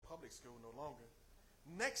grade school no longer.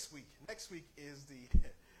 Next week is the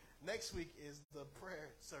next week is the prayer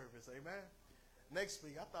service. Amen. Next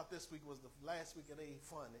week, I thought this week was the last week of their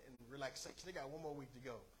fun and relaxation. They got one more week to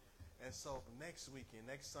go. And so next weekend,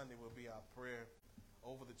 next Sunday will be our prayer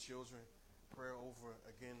over the children, prayer over,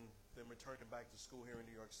 again, them returning back to school here in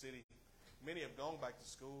New York City. Many have gone back to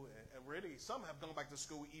school, and really some have gone back to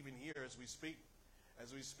school even here as we speak.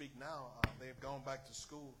 As we speak now, they've gone back to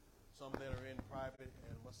school. Some that are in private,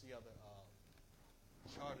 and what's the other?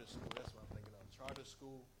 Charter school. That's what I'm thinking of. Charter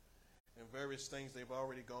school and various things. They've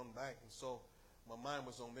already gone back, and so my mind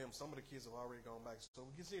was on them. Some of the kids have already gone back. So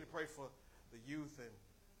we continue to pray for the youth, and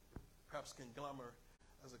perhaps conglomerate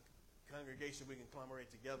as a congregation. We can conglomerate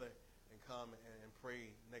together and come and pray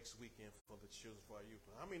next weekend for the children, for our youth.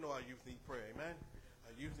 How many know our youth need prayer? Amen.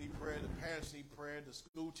 Our youth need prayer. The parents need prayer. The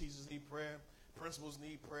school teachers need prayer. Principals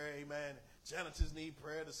need prayer. Amen. Janitors need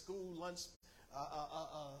prayer. The school lunch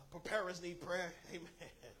preparers need prayer.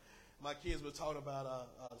 Amen. My kids were talking about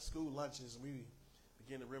school lunches, and we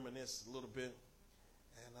began to reminisce a little bit.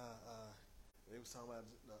 And they was talking about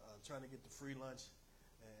trying to get the free lunch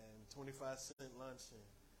and 25-cent lunch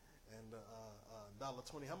and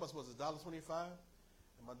 $1.20. How much was it? $1.25.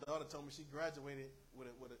 And my daughter told me she graduated with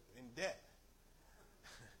it in debt.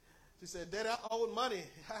 She said, "Daddy, I owed money.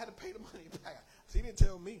 I had to pay the money back." She didn't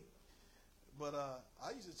tell me. But I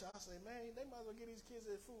used to try to say, man, they might as well give these kids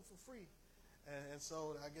their food for free. And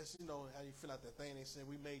so I guess you know how you fill out that thing. They said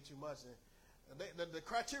we made too much. And the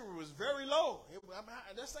criteria was very low.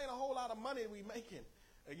 This ain't a whole lot of money we making,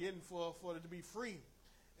 again, for it to be free.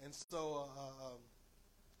 And so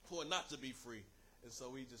for it not to be free. And so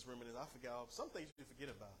we just reminisce. I forgot some things you forget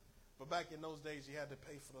about. But back in those days, you had to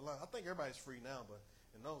pay for the lunch. I think everybody's free now, but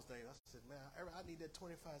in those days, I said, man, I need that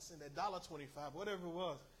 25 cents, that $1.25, whatever it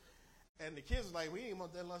was. And the kids were like, we ain't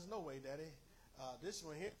want that lunch no way, Daddy. This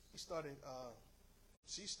one here, she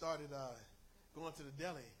started going to the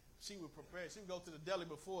deli. She would prepare. She would go to the deli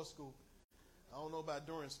before school. I don't know about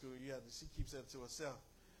during school. She keeps that to herself.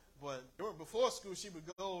 But before school, she would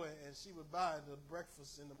go and she would buy the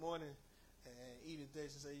breakfast in the morning and eat it there.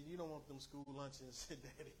 She said, you don't want them school lunches. I said,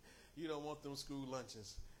 Daddy, you don't want them school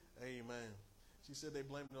lunches. Amen. She said they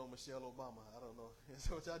blamed it on Michelle Obama. I don't know. Is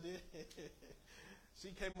that what y'all did? She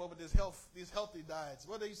came up with these healthy diets.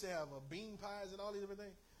 What they used to have, bean pies and all these different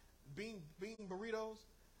things. Bean burritos,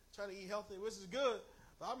 trying to eat healthy, which is good.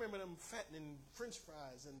 But I remember them fattening French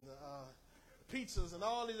fries and pizzas and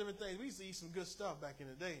all these different things. We used to eat some good stuff back in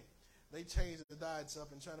the day. They changed the diets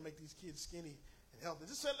up and trying to make these kids skinny and healthy.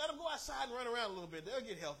 Just let them go outside and run around a little bit. They'll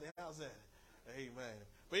get healthy. How's that? Amen.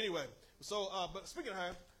 But anyway, so but speaking of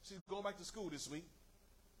her, she's going back to school this week.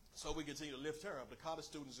 So we continue to lift her up. The college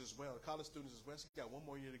students as well. She's got one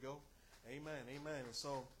more year to go. Amen. Amen. And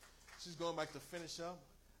so she's going back to finish up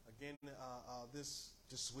again this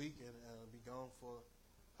week and be gone for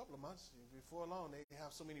a couple of months. Before long, they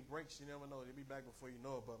have so many breaks, you never know. They'll be back before you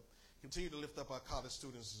know it. But continue to lift up our college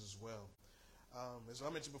students as well. As I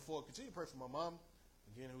mentioned before, continue to pray for my mom,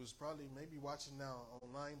 again, who's probably maybe watching now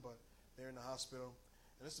online, but they're in the hospital.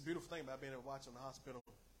 And it's a beautiful thing about being able to watch in the hospital.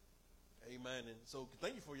 Amen. And so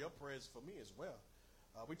thank you for your prayers for me as well.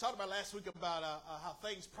 We talked about last week about how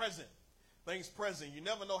things present. You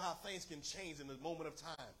never know how things can change in the moment of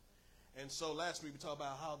time. And so last week we talked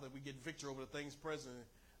about how that we get victory over the things present.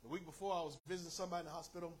 The week before I was visiting somebody in the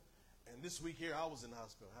hospital. And this week here I was in the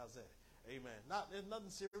hospital. How's that? Amen. There's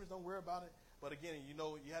nothing serious. Don't worry about it. But again, you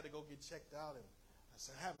know, you had to go get checked out. And I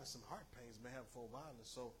said, having some heart pains, been having for a while. And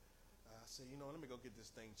so I said, you know, let me go get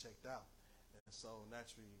this thing checked out. And so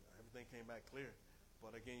naturally, everything came back clear.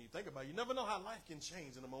 But again, you think about it, you never know how life can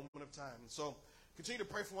change in a moment of time. And so continue to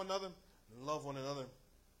pray for one another and love one another.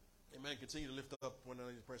 Amen. Continue to lift up one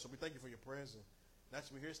another's prayers. So we thank you for your prayers. And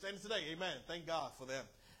naturally, we're here standing today. Amen. Thank God for that.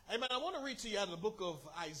 Amen. I want to read to you out of the book of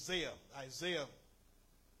Isaiah. Isaiah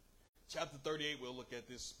chapter 38 we'll look at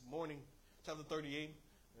this morning. Chapter 38.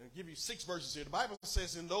 I'll give you 6 verses here. The Bible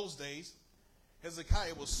says in those days,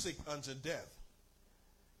 Hezekiah was sick unto death.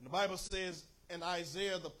 And the Bible says, and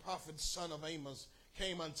Isaiah the prophet, son of Amos,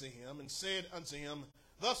 came unto him and said unto him,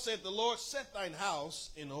 thus saith the Lord, set thine house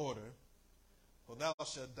in order, for thou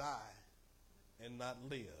shalt die and not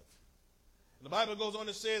live. And the Bible goes on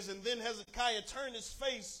and says, and then Hezekiah turned his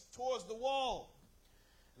face towards the wall.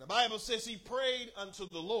 And the Bible says he prayed unto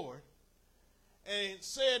the Lord and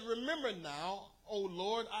said, remember now, O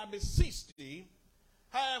Lord, I beseech thee,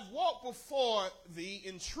 I have walked before thee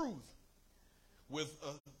in truth with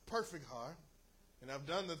a perfect heart, and I've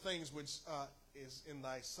done the things which is in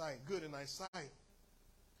thy sight, good in thy sight.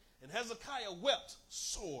 And Hezekiah wept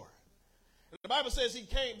sore, The Bible says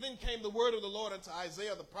then came the word of the Lord unto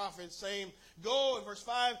Isaiah the prophet, saying, Go, in verse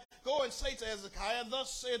 5, go and say to Hezekiah,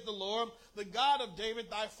 Thus saith the Lord, the God of David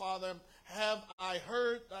thy father, have I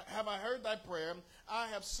heard thy prayer? I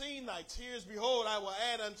have seen thy tears. Behold, I will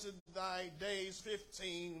add unto thy days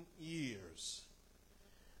 15 years.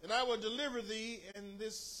 And I will deliver thee in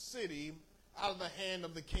this city out of the hand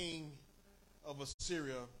of the king of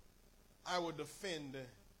Assyria. I will defend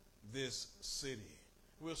this city.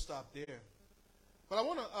 We'll stop there. But I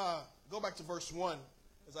want to go back to verse 1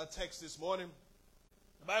 as I text this morning.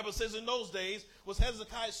 The Bible says, in those days was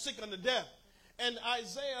Hezekiah sick unto death. And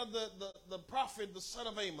Isaiah the prophet, the son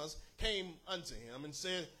of Amos, came unto him and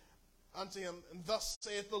said unto him, Thus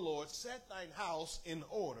saith the Lord, Set thine house in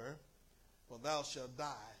order, for thou shalt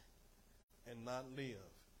die and not live.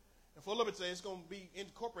 And for a little bit today, it's going to be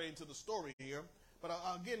incorporated into the story here. But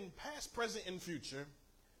again, past, present, and future,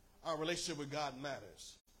 our relationship with God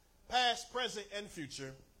matters. Past, present, and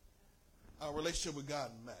future, our relationship with God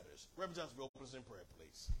matters. Reverend Johnson, will open us in prayer,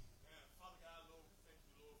 please. Father God, Lord, thank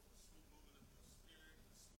you, Lord, for the sweet movement of your spirit,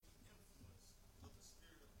 the sweet influence of the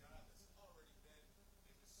Spirit of God that's already been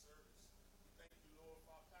in this service. We thank you, Lord,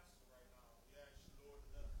 for our pastor right now. We ask you, Lord, to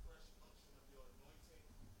let a fresh unction of your anointing,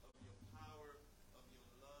 of your power, of your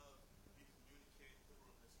love be communicated through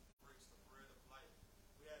him as he breaks the bread of life.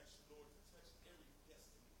 We ask you, Lord, to touch every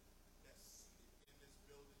destiny that's seated in this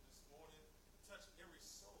building this morning. Touch every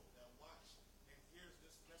soul that watched and hears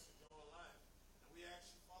this message online. And we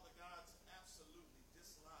ask you, Father God, to absolutely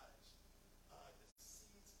dislodge the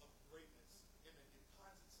seeds of greatness and the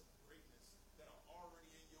deposits of greatness that are already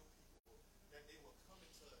in your people, that they will come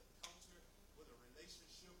into encounter with a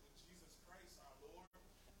relationship with Jesus Christ, our Lord,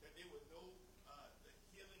 that they would know the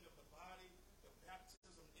healing of the body, the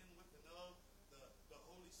baptism in with and of the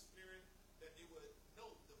Holy Spirit, that they would know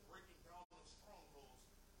the breaking down of strongholds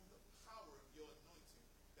through the power of your anointing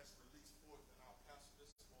that's released forth in our pastor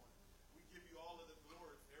this morning. We give you all of the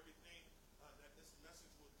glory for everything that this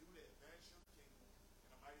message will do to advance your kingdom. In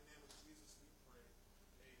the mighty name of Jesus we pray.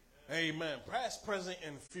 Amen. Amen. Past, present,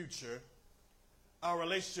 and future, our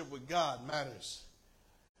relationship with God matters.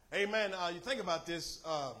 Amen. You think about this,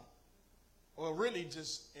 or really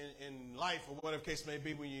just in life or whatever case may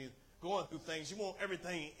be, when you're going through things, you want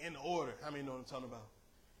everything in order. How many know what I'm talking about?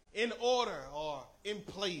 In order or in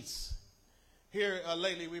place. Here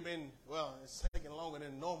lately we've been, well, it's taking longer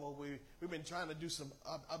than normal. We've been trying to do some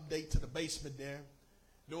update to the basement there,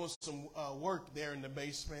 doing some work there in the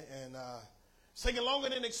basement, and it's taking longer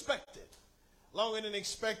than expected.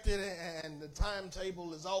 And the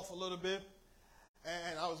timetable is off a little bit.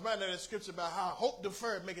 And I was reminded of that scripture about how hope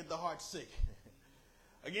deferred maketh the heart sick.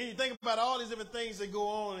 Again, you think about all these different things that go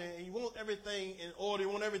on, and you want everything in order, you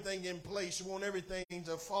want everything in place, you want everything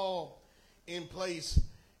to fall in place,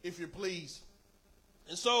 if you please.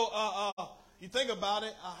 And so you think about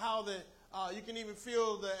it, how that you can even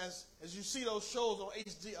feel that as you see those shows on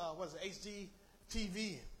HD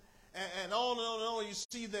TV, and on and on and on, you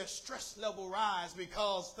see their stress level rise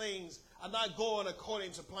because things are not going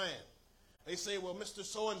according to plan. They say, well, Mr.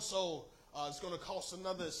 So-and-so is going to cost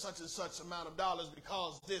another such and such amount of dollars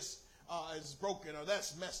because this is broken, or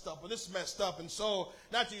that's messed up, or this is messed up. And so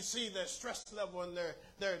now you see their stress level and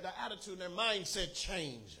their attitude, their mindset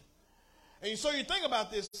change. And so you think about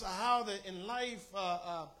this, how that in life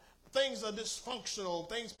things are dysfunctional.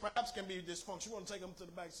 Things perhaps can be dysfunctional. You want to take them to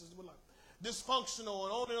the back, sister? Dysfunctional,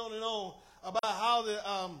 and on and on and on about how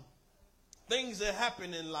the things that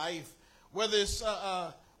happen in life, whether it's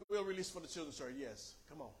we'll release for the children, sorry, yes,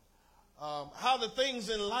 come on. How the things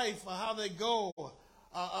in life, how they go,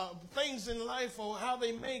 things in life, or how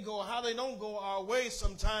they may go, or how they don't go our way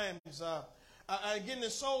sometimes. Again,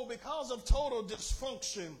 and so because of total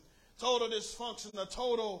dysfunction, or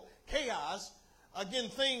total chaos, again,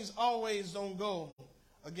 things always don't go,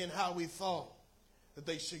 again, how we thought that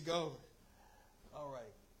they should go. All right.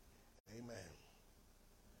 Amen.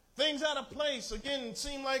 Things out of place, again,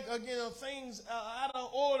 seem like, again, things out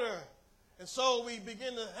of order. And so we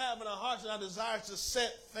begin to have in our hearts and our desires to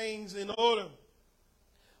set things in order.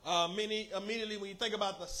 Immediately when you think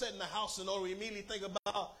about the setting the house in order, we immediately think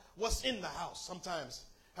about what's in the house sometimes.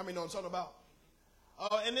 How many know what I'm talking about?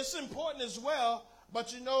 And it's important as well,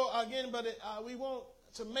 but again, we want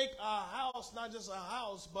to make our house not just a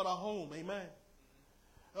house, but a home. Amen.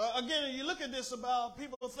 Again, you look at this about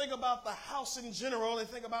people think about the house in general and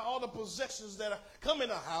think about all the possessions that come in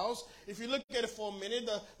a house. If you look at it for a minute,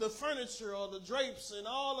 the furniture or the drapes and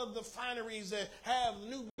all of the fineries that have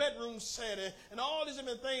new bedrooms set and all these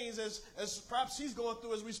different things as perhaps she's going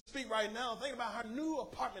through as we speak right now. Think about her new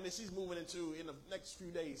apartment that she's moving into in the next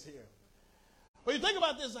few days here. But you think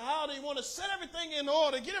about this, how they want to set everything in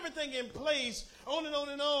order, get everything in place, on and on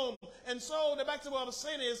and on. And so, back to what I was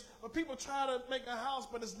saying is, when people try to make a house,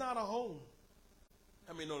 but it's not a home.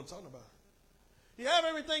 How many know what I'm talking about? You have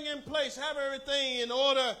everything in place, have everything in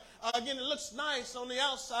order. Again, it looks nice on the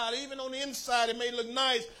outside. Even on the inside, it may look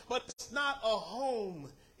nice, but it's not a home,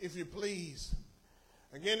 if you please.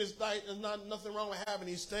 Again, there's not nothing wrong with having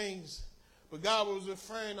these things. But God was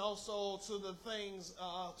referring also to the things,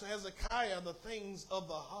 to Hezekiah, the things of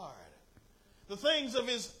the heart. The things of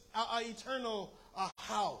his eternal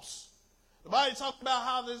house. The Bible talks about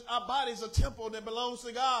how our body is a temple that belongs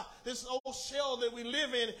to God. This old shell that we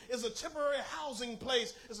live in is a temporary housing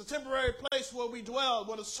place. It's a temporary place where we dwell,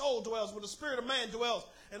 where the soul dwells, where the spirit of man dwells.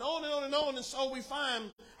 And on and on and on. And so we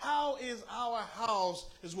find how is our house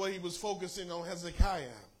is what he was focusing on Hezekiah.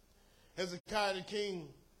 Hezekiah the king,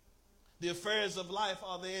 the affairs of life,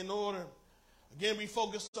 are they in order? Again, we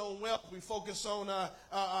focus on wealth. We focus on,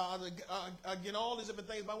 again, all these different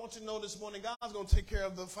things. But I want you to know this morning, God's going to take care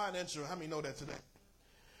of the financial. How many know that today?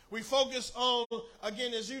 We focus on,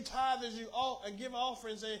 again, as you tithe, as you and give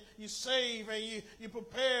offerings, and you save, and you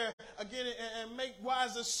prepare, again, and make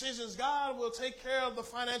wise decisions. God will take care of the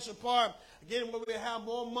financial part. Again, when we have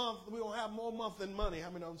more month, we will have more month than money. How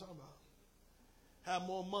many know what I'm talking about? Have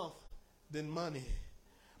more month than money.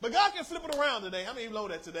 But God can flip it around today. How many know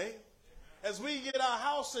that today? As we get our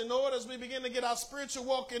house in order, as we begin to get our spiritual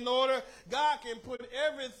walk in order, God can put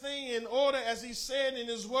everything in order as he said in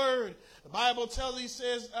his word. The Bible tells, he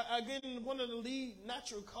says, again, one of the lead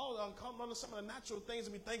natural some of the natural things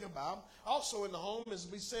that we think about, also in the home, as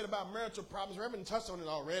we said about marital problems. We haven't touched on it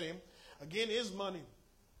already. Again, is money.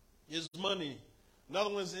 Is money. Another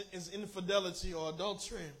one is infidelity or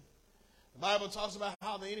adultery. The Bible talks about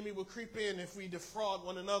how the enemy will creep in if we defraud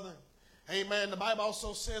one another. Amen. The Bible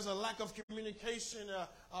also says a lack of communication,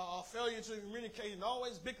 a failure to communicate, and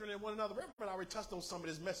always bickering at one another. Remember, I already touched on some of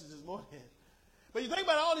this message this morning. But you think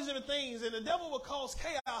about all these different things, and the devil will cause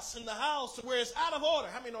chaos in the house to where it's out of order.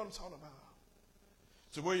 How many know what I'm talking about?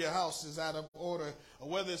 To where your house is out of order, or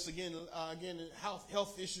whether it's, again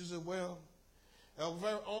health issues as well.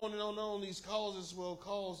 On and on, these causes will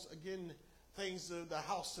cause, again, the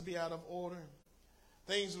house to be out of order.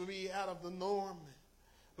 Things will be out of the norm.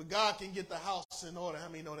 But God can get the house in order. How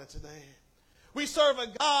many know that today? We serve a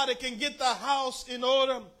God that can get the house in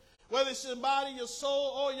order. Whether it's your body, your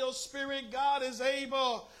soul, or your spirit, God is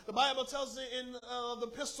able. The Bible tells us in the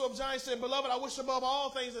epistle of John, he said, "Beloved, I wish above all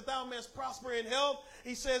things that thou mayest prosper in health."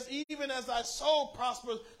 He says, even as thy soul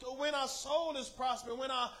prospers. So when our soul is prospering, when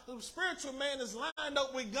our spiritual man is lined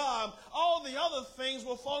up with God, all the other things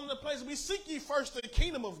will fall into place. We seek ye first the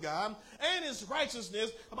kingdom of God and his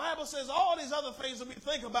righteousness. The Bible says all these other things that we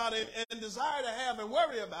think about and desire to have and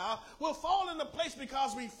worry about will fall into place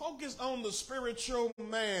because we focus on the spiritual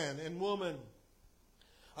man and woman.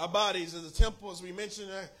 Our bodies are the temple, as we mentioned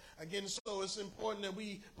again, so it's important that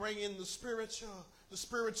we bring in the spiritual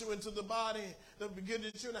into the body. That we get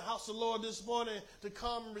you in the house of the Lord this morning to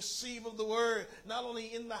come and receive of the word, not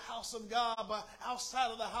only in the house of God, but outside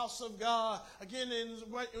of the house of God. Again,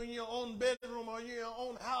 in your own bedroom or your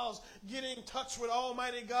own house, get in touch with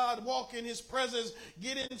Almighty God, walk in his presence,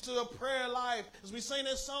 get into a prayer life. As we sing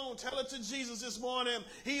this song, tell it to Jesus this morning.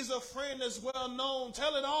 He's a friend that's well known.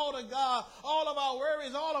 Tell it all to God, all of our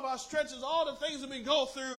worries, all of our stretches, all the things that we go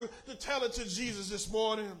through, to tell it to Jesus this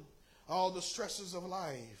morning. All the stresses of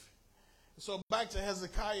life. So back to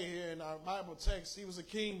Hezekiah here in our Bible text. He was a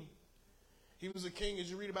king. He was a king,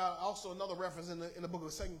 as you read about. Also another reference in the book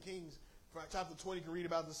of 2 Kings, chapter 20, you can read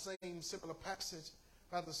about the same similar passage,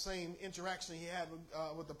 about the same interaction he had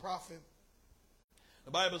with the prophet.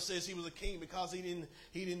 The Bible says he was a king because he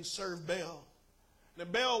didn't serve Baal. Now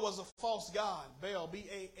Baal was a false god. Baal,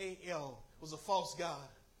 B-A-A-L, was a false god.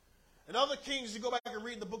 And other kings, you go back and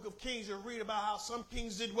read the book of Kings, you'll read about how some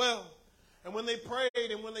kings did well. And when they prayed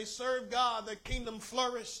and when they served God, their kingdom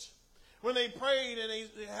flourished. When they prayed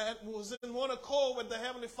and was in one accord with the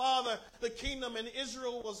Heavenly Father, the kingdom in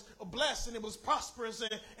Israel was blessed and it was prosperous.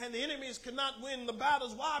 And the enemies could not win the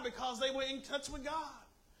battles. Why? Because they were in touch with God.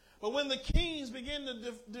 But when the kings begin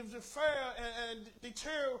to defer and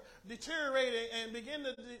deteriorate and begin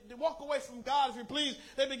to walk away from God, if you please,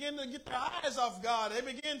 they begin to get their eyes off God. They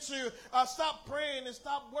begin to stop praying and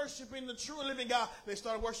stop worshiping the true living God. They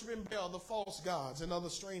started worshiping Baal, the false gods, and other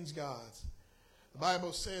strange gods. The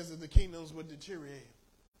Bible says that the kingdoms would deteriorate.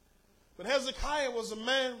 But Hezekiah was a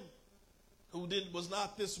man who was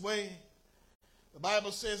not this way. The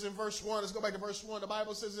Bible says in verse 1, let's go back to verse 1. The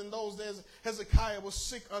Bible says in those days Hezekiah was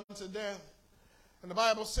sick unto death. And the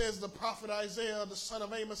Bible says the prophet Isaiah, the son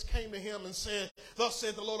of Amos, came to him and said, thus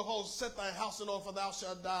saith the Lord of hosts, set thy house in order, for thou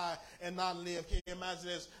shalt die and not live. Can you imagine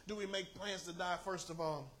this? Do we make plans to die first of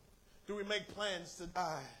all? Do we make plans to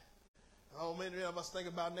die? Oh, many of us think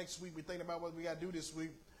about next week. We think about what we got to do this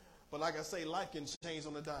week. But like I say, life can change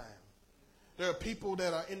on a dime. There are people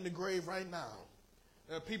that are in the grave right now.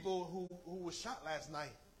 There are people who were shot last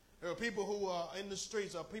night. There are people who are in the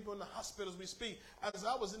streets. There are people in the hospitals we speak. As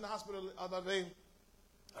I was in the hospital the other day,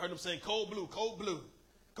 I heard them saying cold blue, cold blue,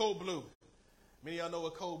 cold blue. Many of y'all know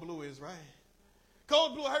what cold blue is, right?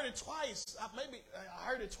 Cold blue, I heard it twice. I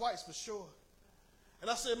heard it twice for sure. And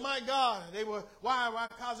I said, my God, why?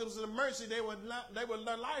 Because it was an emergency. Their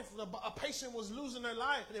life, a patient was losing their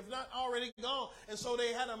life, and if not already gone. And so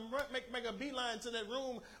they had to make a beeline to that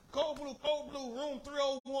room, cold blue, room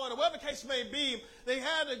 301, or whatever the case may be. They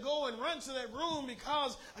had to go and run to that room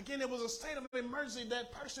because, again, it was a state of emergency.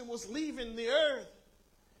 That person was leaving the earth.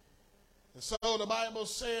 And so the Bible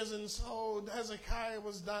says, and so Hezekiah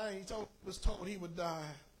was dying. He was told he would die.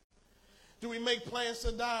 Do we make plans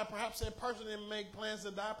to die? Perhaps that person didn't make plans to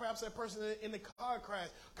die. Perhaps that person in the car crash,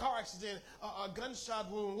 car accident, a gunshot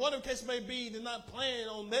wound, whatever the case may be, did not plan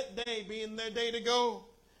on that day being their day to go.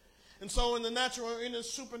 And so in the natural or in the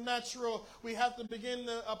supernatural, we have to begin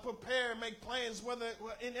to prepare, make plans, whether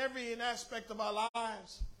in every aspect of our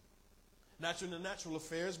lives. In the natural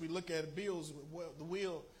affairs, we look at bills, the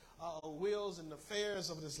wheels and the affairs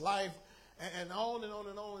of this life. And on and on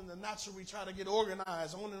and on. In the natural, we try to get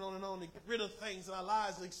organized, on and on and on, to get rid of things in our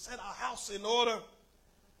lives, to set our house in order,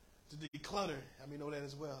 to declutter. I mean, know that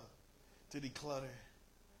as well. To declutter.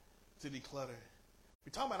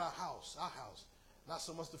 We're talking about our house. Not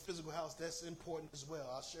so much the physical house. That's important as well.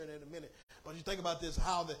 I'll share that in a minute. But you think about this,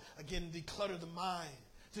 how again, declutter the mind,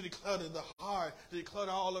 to declutter the heart, to declutter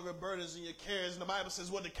all of your burdens and your cares. And the Bible says,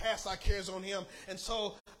 to cast our cares on him. And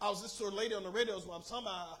so I was listening to a lady on the radio. I was talking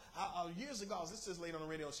about, years ago, I was listening to this lady on the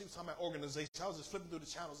radio. She was talking about organization. I was just flipping through the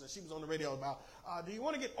channels, and she was on the radio about, do you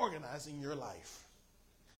want to get organized in your life?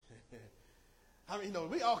 I mean,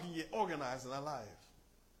 we all can get organized in our life.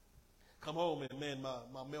 Come home, and man,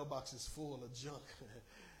 my mailbox is full of junk.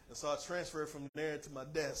 And so I transferred from there to my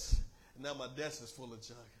desk, and now my desk is full of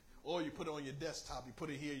junk. Or you put it on your desktop, you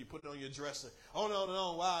put it here, you put it on your dresser. On and on and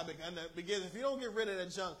on. Why? Because if you don't get rid of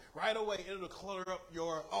that junk right away, it'll clutter up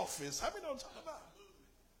your office. How many know what I'm talking about?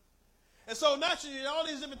 And so naturally, all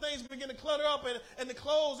these different things begin to clutter up, and the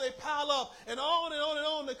clothes, they pile up, and on and on and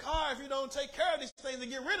on. The car, if you don't take care of these things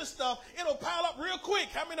and get rid of stuff, it'll pile up real quick.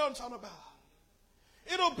 How many know what I'm talking about?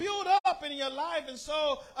 It'll build up in your life. And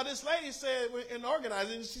so this lady said, in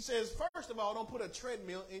organizing, she says, first of all, don't put a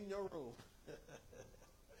treadmill in your room.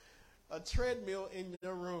 A treadmill in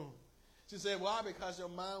your room. She said, why? Because your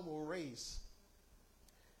mind will race.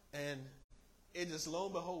 And it just, lo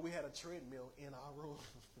and behold, we had a treadmill in our room.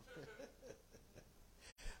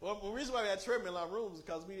 Well, the reason why we had a treadmill in our room is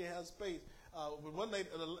because we didn't have space. One day,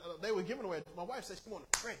 they were giving away, my wife said she wanted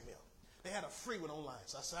a treadmill. They had a free one online.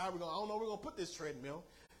 So I said, I don't know where we're going to put this treadmill.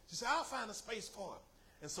 She said, I'll find a space for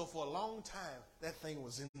it. And so for a long time, that thing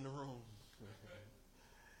was in the room.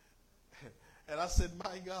 And I said,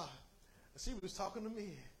 my God. She was talking to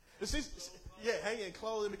me. Hanging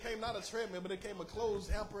clothes. It became not a treadmill, but it became a clothes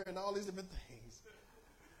hamper and all these different things.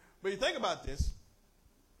 But you think about this.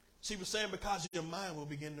 She was saying because your mind will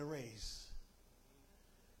begin to race.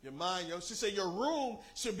 Your mind, she said your room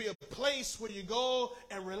should be a place where you go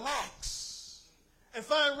and relax and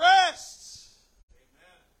find rest. Amen.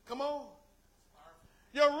 Come on.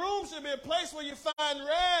 Your room should be a place where you find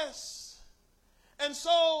rest. And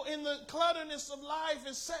so in the clutterness of life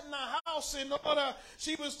and setting our house in order,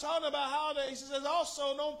 she was talking about she says,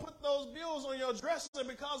 also don't put those bills on your dresser,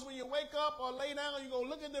 because when you wake up or lay down, you're going to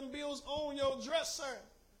look at them bills on your dresser.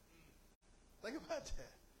 Think about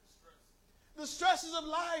that. The stresses of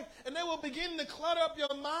life, and they will begin to clutter up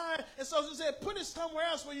your mind. And so she said, put it somewhere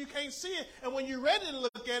else where you can't see it. And when you're ready to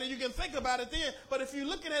look at it, you can think about it then. But if you're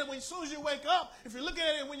looking at it as soon as you wake up, if you're looking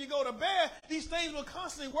at it when you go to bed, these things will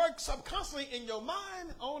constantly work subconsciously in your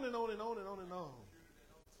mind, on and on and on and on and on.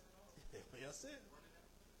 That's it.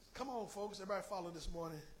 Come on, folks. Everybody follow this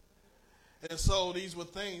morning. And so these were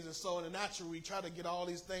things. And so in the natural, we try to get all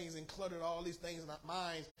these things and clutter all these things in our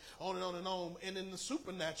minds, on and on and on. And in the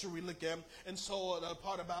supernatural, we look at them. And so the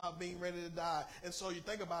part about being ready to die. And so you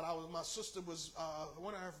think about it, my sister was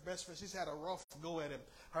one of her best friends. She's had a rough go at him.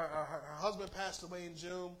 Her husband passed away in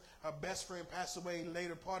June. Her best friend passed away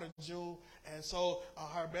later part of June. And so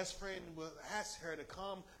her best friend asked her to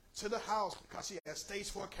come to the house because she had stage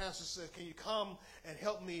 4 cancer. She said, can you come and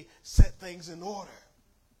help me set things in order?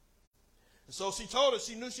 And so she told her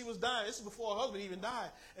she knew she was dying. This is before her husband even died.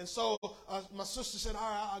 And so my sister said, all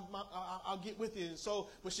right, I'll get with you. And so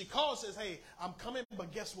when she called, says, hey, I'm coming,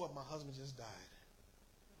 but guess what? My husband just died.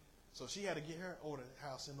 So she had to get her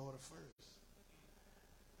house in order first.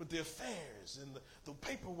 With the affairs and the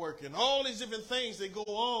paperwork and all these different things that go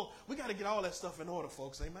on, we got to get all that stuff in order,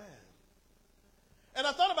 folks. Amen. And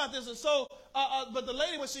I thought about this, and so, but the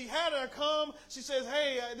lady, when she had her come, she says,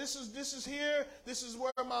 hey, this is here. This is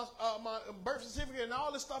where my birth certificate and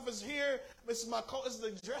all this stuff is here. This is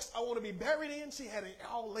the dress I want to be buried in. She had it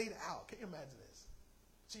all laid out. Can you imagine this?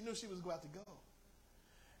 She knew she was going to have to go.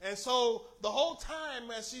 And so the whole time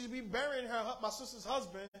as she'd be burying my sister's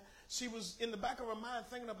husband, she was in the back of her mind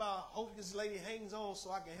thinking about, hope this lady hangs on so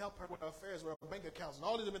I can help her with her affairs, with her bank accounts, and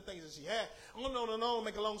all these different things that she had. No,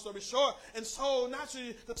 make a long story short. And so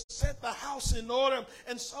naturally, to set the house in order.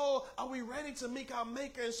 And so are we ready to meet our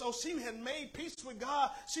maker? And so she had made peace with God.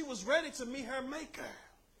 She was ready to meet her maker.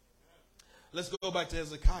 Let's go back to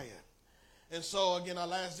Hezekiah. And so, again, our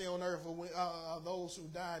last day on earth, those who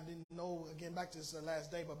died didn't know, again, back to this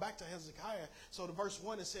last day, but back to Hezekiah. So the verse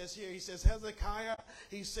 1, it says here, he says, Hezekiah,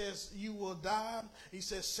 he says, you will die. He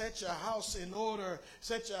says, set your house in order.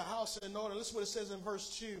 Set your house in order. Listen what it says in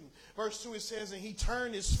verse 2. Verse 2, it says, and he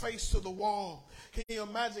turned his face to the wall. Can you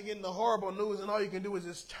imagine getting the horrible news and all you can do is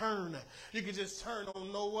just turn? You can just turn,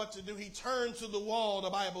 don't know what to do. He turned to the wall, the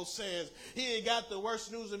Bible says. He had got the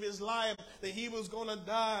worst news of his life, that he was going to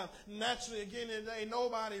die. Naturally, again, there ain't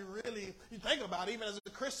nobody really, you think about it, even as a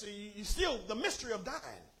Christian, you still, the mystery of dying.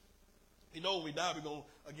 You know, when we die, we're going,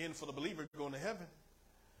 again, for the believer, going to heaven.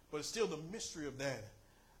 But it's still the mystery of that.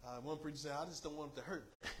 One preacher said, I just don't want it to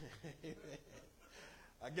hurt.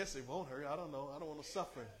 I guess it won't hurt. I don't know. I don't want to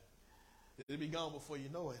suffer. It'll be gone before you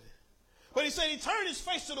know it. But he said he turned his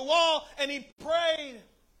face to the wall and he prayed.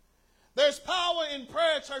 There's power in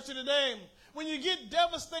prayer, church, today. When you get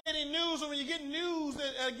devastating news, or when you get news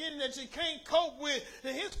that you can't cope with,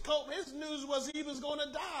 and his news was he was going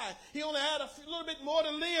to die. He only had a little bit more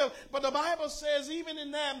to live. But the Bible says even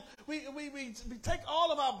in that, we take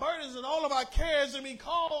all of our burdens and all of our cares and we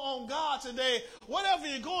call on God today. Whatever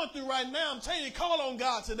you're going through right now, I'm telling you, call on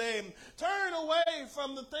God today. Turn away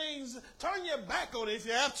from the things, turn your back on it if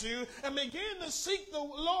you have to, and begin to seek the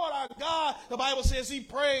Lord our God. The Bible says he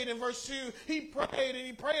prayed in verse 2. He prayed and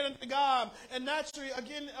he prayed unto God. And naturally,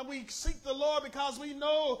 again, we seek the Lord because we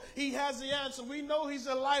know he has the answer. We know he's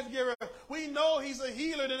a life giver. We know he's a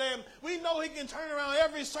healer today. We know he can turn around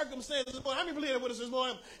every circumstance this morning. How many believe that with us this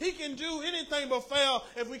morning? He can do anything but fail.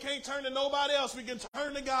 If we can't turn to nobody else, we can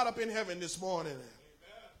turn to God up in heaven this morning. Amen.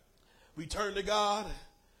 We turn to God.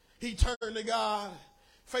 He turned to God.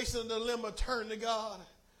 Facing the dilemma, turn to God.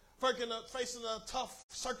 Facing a tough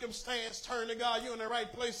circumstance, turn to God. You're in the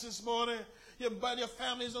right place this morning. Your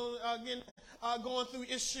family's going through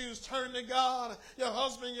issues, turn to God. Your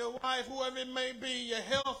husband, your wife, whoever it may be, your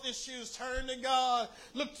health issues, turn to God.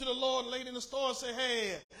 Look to the Lord, lady in the store, and say,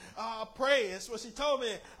 hey, pray. That's what she told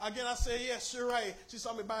me. Again, I said, yes, you're right. She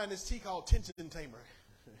saw me buying this tea called Tension Tamer.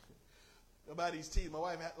 I buy these teas. My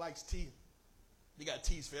wife likes tea. They got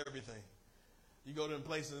teas for everything. You go to them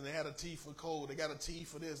places and they had a tea for cold. They got a tea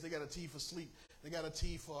for this. They got a tea for sleep. They got a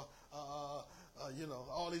tea for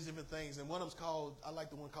all these different things. And one of them's called, I like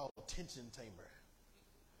the one called Tension Tamer.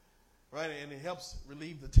 Right? And it helps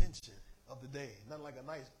relieve the tension of the day. Nothing like a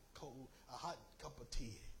nice, cold, a hot cup of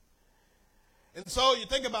tea. And so you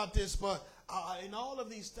think about this, but in all of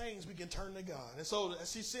these things, we can turn to God. And so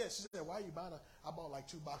she said, why are you buying I bought like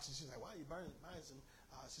 2 boxes. She said, why are you buying some?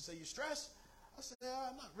 She said, you stressed? I said,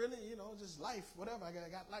 not really, just life, whatever. I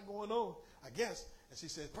got a lot going on, I guess. And she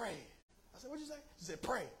said, pray. I said, what'd you say? She said,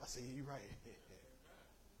 pray. I said, yeah, you're right.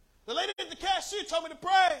 The lady at the cashier told me to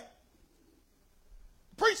pray.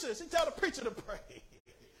 The preacher, she told the preacher to pray.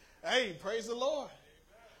 Hey, praise the Lord.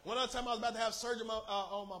 One other time I was about to have surgery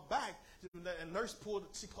on my back, and nurse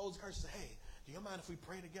she closed the curtain and said, hey, do you mind if we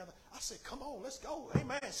pray together? I said, come on, let's go.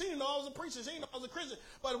 Amen. She didn't know I was a preacher. She didn't know I was a Christian.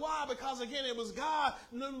 But why? Because, again, it was God.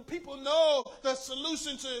 People know the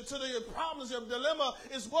solution to the problems, your dilemma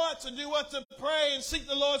is what? To do what? To pray and seek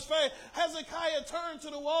the Lord's face. Hezekiah turned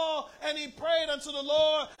to the wall and he prayed unto the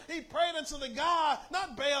Lord. He prayed unto the God,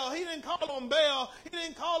 not Baal. He didn't call on Baal. He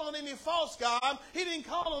didn't call on any false God. He didn't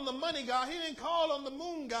call on the money God. He didn't call on the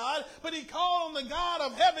moon God. But he called on the God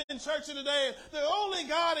of heaven, church, today. The only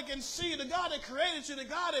God that can see, the God that created you, the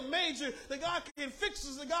God that made you, the God that can fix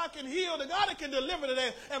us, the God can heal, the God that can deliver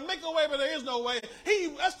today and make a way where there is no way.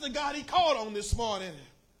 That's the God he called on this morning.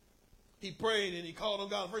 He prayed and he called on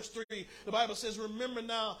God. Verse 3, the Bible says, remember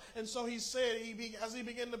now. And so he said, as he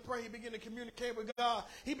began to pray, he began to communicate with God.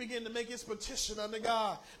 He began to make his petition unto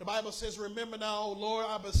God. The Bible says, remember now, O Lord,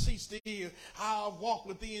 I beseech thee, how I've walked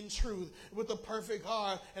with thee in truth, with a perfect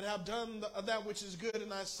heart, and have done that which is good in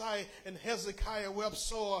thy sight. And Hezekiah wept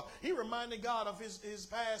sore. He reminded God of his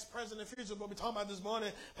past, present, and future. What we're talking about this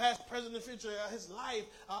morning, past, present, and future, his life.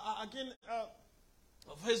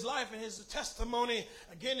 Of his life and his testimony.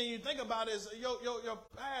 Again, and you think about it, your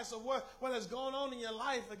past of what has gone on in your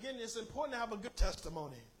life. Again, it's important to have a good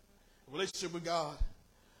testimony. A relationship with God.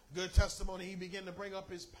 Good testimony. He began to bring up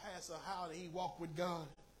his past of how he walked with God.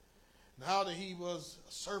 And how that he was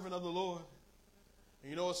a servant of the Lord. And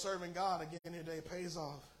you know, serving God, again, today pays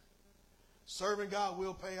off. Serving God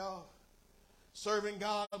will pay off. Serving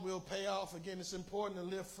God will pay off. Again, it's important to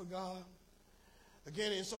live for God.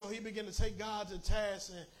 Again, and so he began to take God to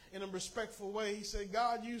task in a respectful way. He said,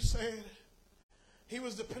 God, you said. He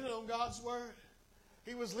was dependent on God's word.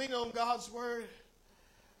 He was leaning on God's word.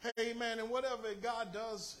 Amen. And whatever God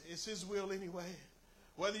does, it's his will anyway.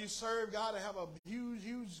 Whether you serve God and have a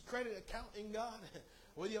huge credit account in God,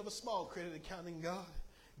 whether you have a small credit account in God,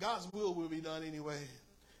 God's will be done anyway.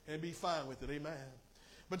 And be fine with it. Amen.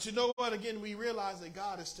 But you know what? Again, we realize that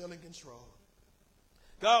God is still in control.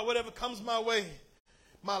 God, whatever comes my way,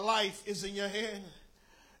 my life is in your hand.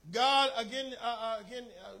 God, again,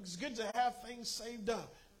 it's good to have things saved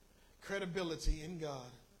up. Credibility in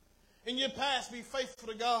God. In your past, be faithful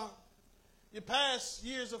to God. Your past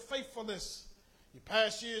years of faithfulness. Your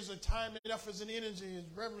past years of time and efforts and energy. As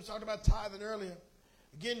Reverend talked about tithing earlier.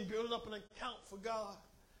 Again, building up an account for God.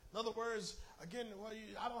 In other words, again,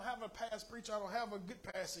 I don't have a past preacher. I don't have a good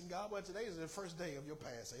past in God. But today is the first day of your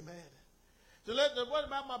past. Amen. What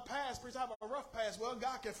about my past? Preacher, I have a rough past. Well,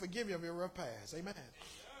 God can forgive you of your rough past. Amen.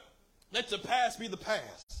 Let the past be the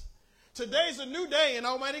past. Today's a new day in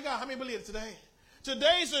Almighty God. How many believe it today?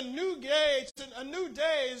 Today's a new day. A new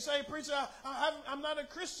day. You say, preacher, I'm not a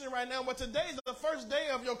Christian right now, but today's the first day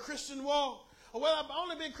of your Christian walk. Well, I've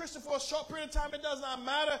only been Christian for a short period of time. It does not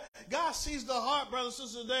matter. God sees the heart, brothers and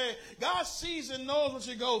sisters, today. God sees and knows what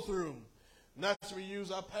you go through. Naturally, we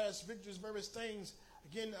use our past victories, various things,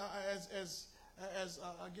 again, as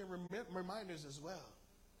reminders as well.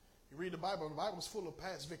 You read the Bible is full of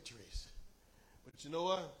past victories. But you know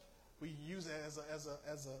what? We use it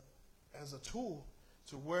as a tool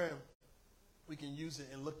to where we can use it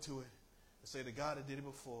and look to it and say the God that did it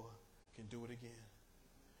before can do it again.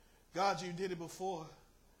 God, you did it before.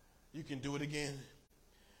 You can do it again.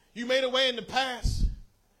 You made a way in the past.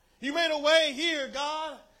 You made a way here,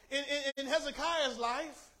 God, in Hezekiah's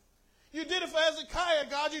life. You did it for Hezekiah,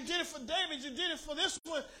 God. You did it for David. You did it for this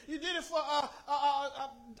one. You did it for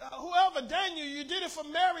whoever, Daniel. You did it for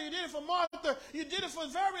Mary. You did it for Martha. You did it for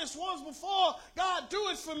various ones before. God, do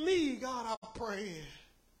it for me, God, I pray.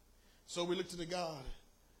 So we look to the God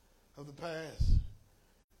of the past.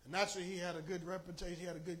 And naturally, he had a good reputation. He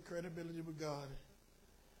had a good credibility with God.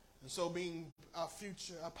 And so being our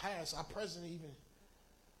future, our past, our present even,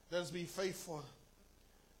 let us be faithful.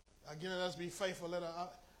 Again, let us be faithful.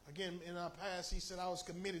 Again, in our past, he said, I was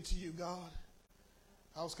committed to you, God.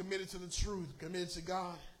 I was committed to the truth, committed to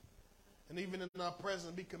God. And even in our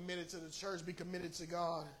present, be committed to the church, be committed to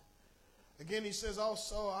God. Again, he says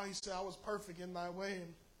also, he said, I was perfect in thy way.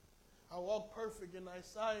 I walked perfect in thy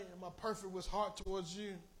sight, and my perfect was heart towards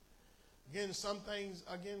you. Again, some things,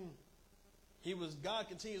 God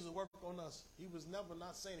continues to work on us. He was never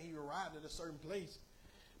not saying he arrived at a certain place.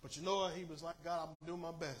 But you know what? He was like, God, I'm doing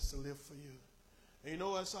my best to live for you. And you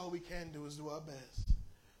know what? That's all we can do is do our best.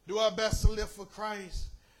 Do our best to live for Christ.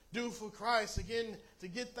 Do for Christ, again, to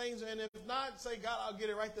get things. And if not, say, God, I'll get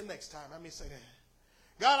it right the next time. Let me say that.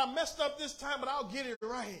 God, I messed up this time, but I'll get it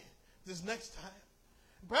right this next time.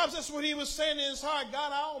 Perhaps that's what he was saying in his heart.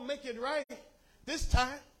 God, I'll make it right this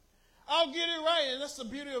time. I'll get it right. And that's the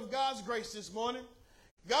beauty of God's grace this morning.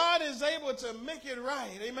 God is able to make it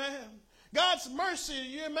right. Amen. God's mercy,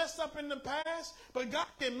 you messed up in the past, but God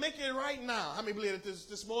can make it right now. How many believe it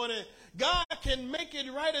this morning? God can make it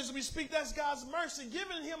right as we speak. That's God's mercy,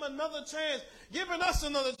 giving him another chance, giving us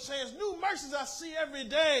another chance. New mercies I see every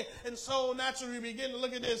day. And so naturally we begin to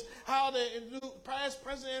look at this, how the past,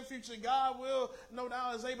 present, and future, God will, no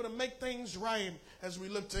doubt, is able to make things right as we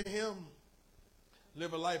look to him.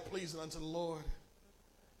 Live a life pleasing unto the Lord.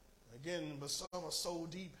 Again, but some are so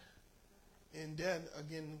deep in debt,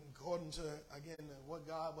 again, according to, what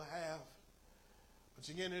God will have. But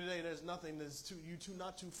again, today, there's nothing that's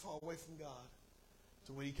not too far away from God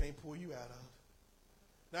to where he can't pull you out of.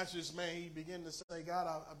 That's just man, he began to say, God,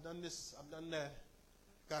 I've done this, I've done that.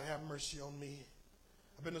 God, have mercy on me.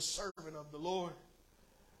 I've been a servant of the Lord.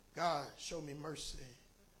 God, show me mercy.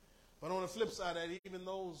 But on the flip side of that, even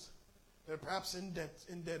those that are perhaps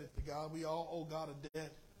indebted to God, we all owe God a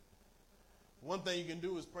debt. One thing you can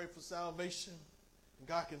do is pray for salvation, and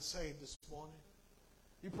God can save this morning.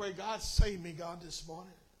 You pray, God, save me, God, this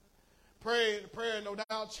morning. Prayer, no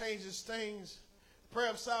doubt, changes things.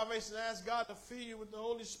 Prayer of salvation, ask God to fill you with the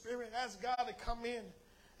Holy Spirit. Ask God to come in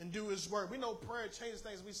and do his work. We know prayer changes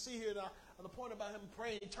things. We see here the point about him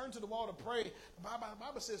praying. He turned to the wall to pray. The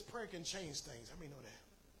Bible says prayer can change things. How many know that?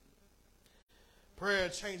 Prayer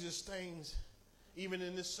changes things. Even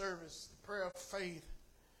in this service, the prayer of faith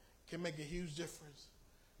can make a huge difference.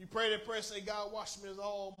 You pray that prayer, say, God, wash me of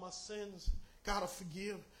all my sins. God,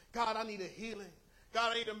 forgive. God, I need a healing.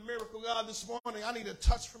 God, I need a miracle, God, this morning. I need a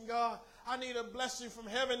touch from God. I need a blessing from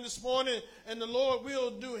heaven this morning, and the Lord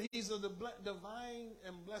will do it. He's a divine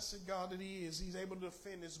and blessed God that he is. He's able to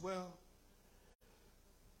defend as well.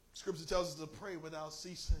 Scripture tells us to pray without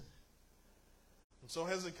ceasing. And so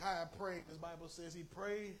Hezekiah prayed. His Bible says he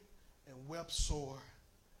prayed and wept sore.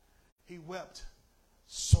 He wept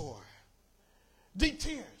sore. Deep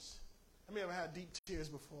tears. Have you ever had deep tears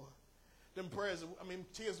before? Them prayers,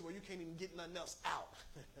 tears where you can't even get nothing else out.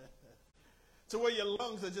 To where your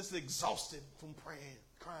lungs are just exhausted from praying,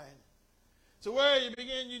 crying. To where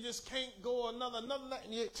you just can't go another night,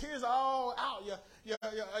 and your tears are all out.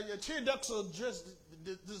 Your tear ducts are just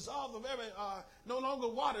dissolved of everything. No longer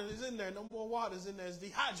water is in there. No more water is in there. It's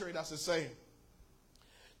dehydrated, I should say.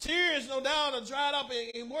 Tears, no doubt, are dried up,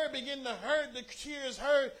 and where it began to hurt, the tears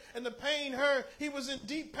hurt, and the pain hurt. He was in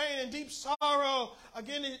deep pain and deep sorrow.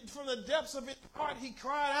 Again, from the depths of his heart, he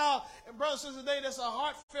cried out. And brothers and sisters, today, that's a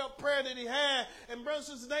heartfelt prayer that he had. And brothers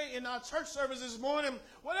and sisters, today, in our church service this morning,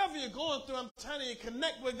 whatever you're going through, I'm telling you,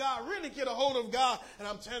 connect with God. Really get a hold of God. And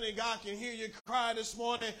I'm telling you, God can hear you cry this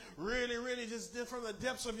morning. Really, really, just from the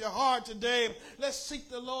depths of your heart today. Let's seek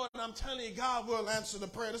the Lord, and I'm telling you, God will answer the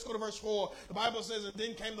prayer. Let's go to verse 4. The Bible says, and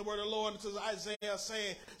then came the word of the Lord to Isaiah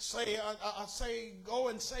saying, go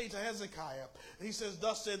and say to Hezekiah. He says,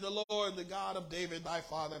 thus said the Lord, the God of David, thy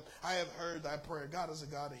father, I have heard thy prayer. God is a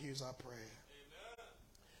God that hears our prayer. Amen.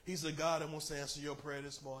 He's a God that wants to answer your prayer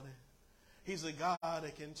this morning. He's a God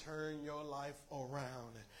that can turn your life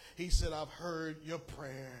around. He said, I've heard your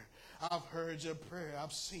prayer. I've heard your prayer.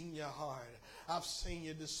 I've seen your heart. I've seen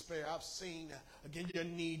your despair. I've seen, again, your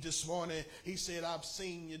need this morning. He said, I've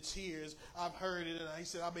seen your tears. I've heard it. And he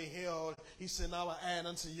said, I beheld. He said, I will add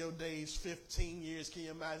unto your days 15 years. Can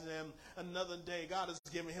you imagine him? Another day. God has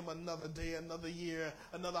given him another day, another year,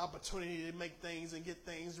 another opportunity to make things and get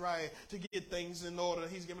things right, to get things in order.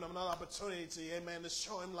 He's given him another opportunity, amen, to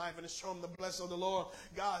show him life and to show him the blessing of the Lord.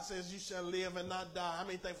 God says, you shall live and not die. How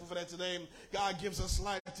many thankful for that today? God gives us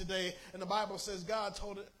life today. And the Bible says God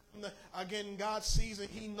told it. Again, God sees it.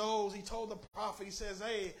 He knows. He told the prophet, he says,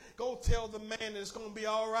 hey, go tell the man that it's going to be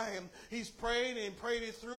all right. And he's prayed and prayed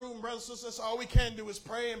it through. And brothers and sisters, all we can do is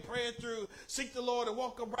pray and pray it through. Seek the Lord and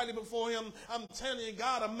walk uprightly before him. I'm telling you,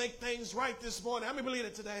 God will make things right this morning. How many believe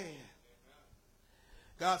it today?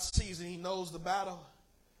 God sees and he knows the battle.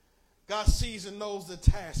 God sees and knows the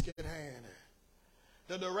task at hand.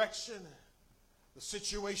 The direction, the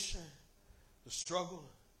situation, the struggle,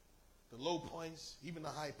 the low points, even the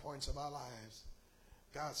high points of our lives.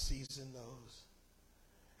 God sees and knows.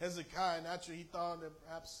 Hezekiah, naturally, he thought that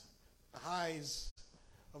perhaps the highs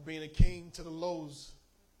of being a king to the lows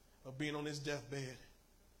of being on his deathbed.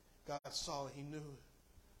 God saw it. He knew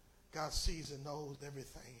it. God sees and knows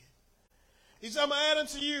everything. He said, I'm going to add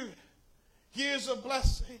unto you years of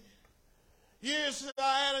blessing. Years that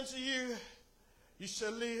I add unto you, you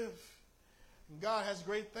shall live. And God has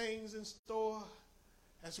great things in store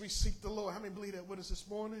as we seek the Lord. How many believe that with us this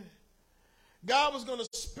morning? God was going to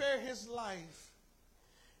spare his life.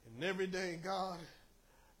 And every day God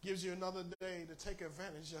gives you another day to take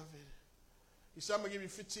advantage of it. He said, I'm going to give you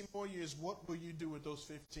 15 more years. What will you do with those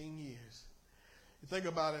 15 years? You think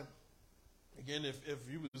about it. Again, if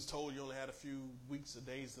you was told you only had a few weeks or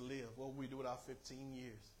days to live, what will we do with our 15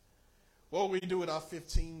 years? What will we do with our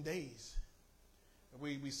 15 days? And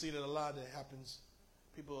we see that a lot that happens.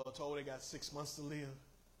 People are told they got 6 months to live.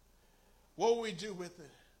 What will we do with it?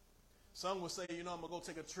 Some will say, I'm going to go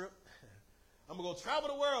take a trip. I'm going to go travel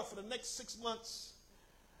the world for the next 6 months.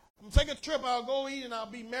 I'm going to take a trip. I'll go eat and I'll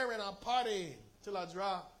be merry and I'll party till I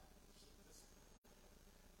drop.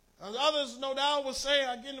 And others, no doubt, will say,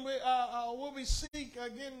 again, will we seek,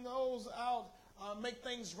 again, those out, make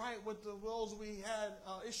things right with those we had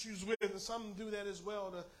issues with. And some do that as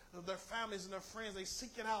well. Their families and their friends, they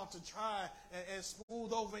seek it out to try and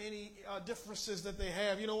smooth over any differences that they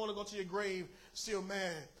have. You don't want to go to your grave still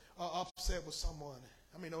mad or upset with someone.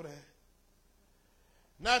 How many know that?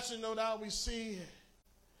 Naturally, no doubt, we see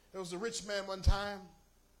there was a rich man one time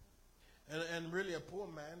and really a poor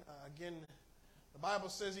man. Again, the Bible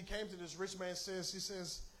says he came to this rich man, he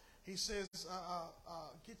says,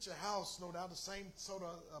 get your house, no doubt, the same sort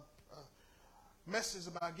of message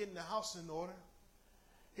about getting the house in order.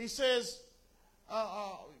 He says,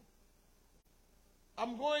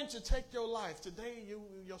 I'm going to take your life. Today,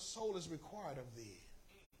 your soul is required of thee.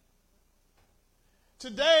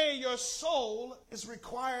 Today, your soul is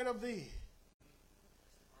required of thee.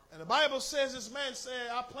 And the Bible says this man said,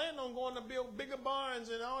 I planned on going to build bigger barns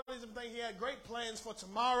and all these different things. He had great plans for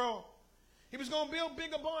tomorrow. He was going to build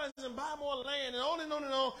bigger barns and buy more land and on and on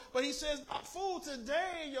and on. But he says, fool,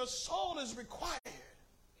 today your soul is required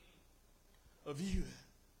of you.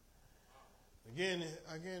 Again,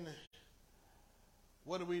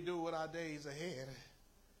 what do we do with our days ahead?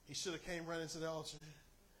 He should have came running to the altar.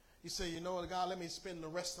 He said, you know what, God, let me spend the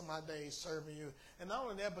rest of my days serving you. And not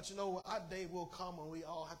only that, but you know what, our day will come when we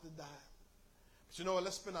all have to die. But you know what,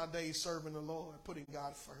 let's spend our days serving the Lord, putting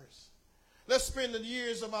God first. Let's spend the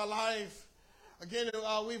years of our life. Again,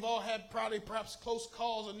 we've all had probably perhaps close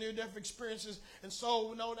calls or near-death experiences. And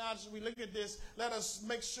so, no doubt, as we look at this, let us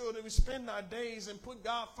make sure that we spend our days and put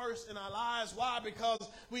God first in our lives. Why? Because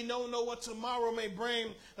we don't know what tomorrow may bring.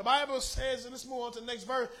 The Bible says, and let's move on to the next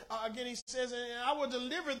verse. Again, he says, and I will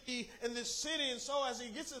deliver thee in this city. And so as he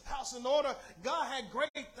gets his house in order, God had great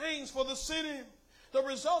things for the city. The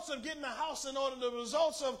results of getting the house in order, the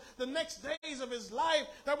results of the next days of his life,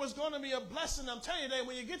 that was going to be a blessing. I'm telling you today,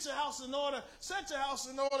 when you get your house in order, set your house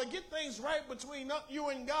in order, get things right between you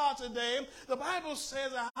and God today, the Bible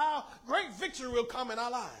says how great victory will come in our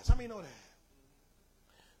lives. How many know that?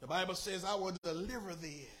 The Bible says, I will deliver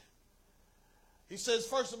thee. He says,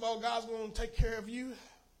 first of all, God's going to take care of you. And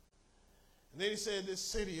then he said, this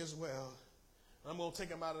city as well. I'm going to take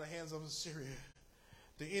them out of the hands of Assyria.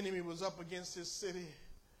 The enemy was up against his city.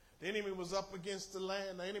 The enemy was up against the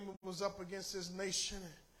land. The enemy was up against his nation.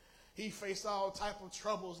 He faced all type of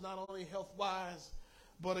troubles, not only health-wise,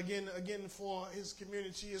 but again for his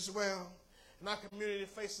community as well. And our community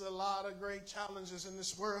faces a lot of great challenges in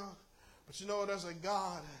this world. But you know, there's a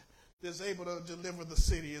God that's able to deliver the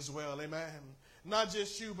city as well. Amen. Not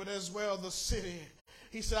just you, but as well the city.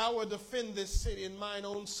 He said, I will defend this city in mine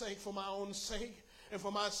own sake, for my own sake. And for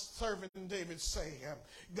my servant David's sake,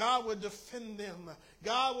 God will defend them.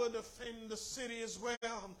 God will defend the city as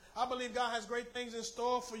well. I believe God has great things in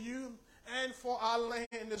store for you and for our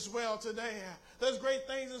land as well today. There's great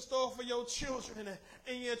things in store for your children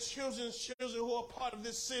and your children's children who are part of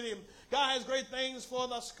this city. God has great things for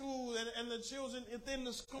the school and the children within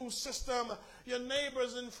the school system, your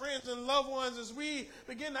neighbors and friends and loved ones, as we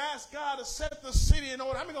begin to ask God to set the city in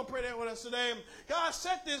order. How many going to pray that with us today? God,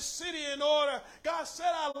 set this city in order. God,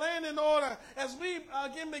 set our land in order. As we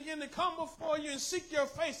again begin to come before you and seek your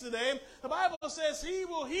face today, the Bible says he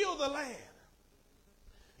will heal the land.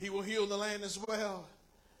 He will heal the land as well.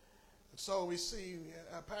 And so we see,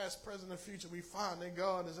 past, present, and future, we find that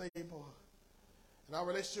God is able. And our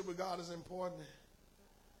relationship with God is important.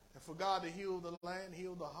 And for God to heal the land,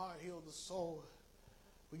 heal the heart, heal the soul,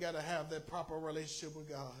 we got to have that proper relationship with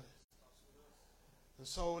God. And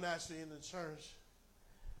so naturally in the church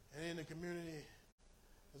and in the community,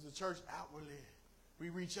 as the church outwardly, we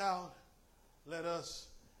reach out. Let us,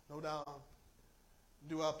 no doubt,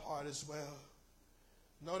 do our part as well.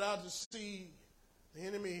 No doubt to see the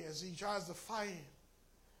enemy as he tries to fight.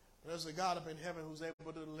 But there's a God up in heaven who's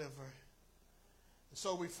able to deliver. And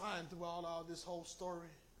so we find throughout all this whole story,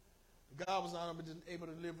 God was not only able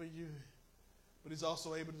to deliver you, but he's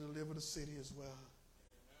also able to deliver the city as well.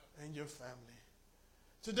 Amen. And your family.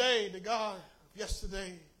 Today, the God of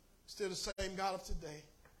yesterday, still the same God of today.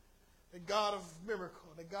 The God of miracle,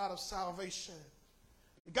 the God of salvation,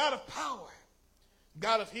 the God of power, the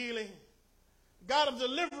God of healing, God of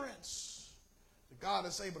deliverance, the God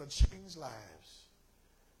that's able to change lives,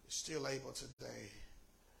 is still able today.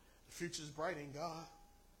 The future is bright in God.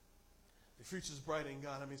 The future is bright in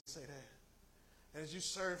God. Let me say that. And as you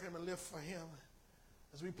serve him and live for him,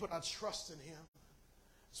 as we put our trust in him,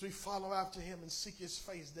 as we follow after him and seek his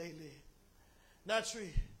face daily,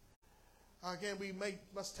 naturally, again, we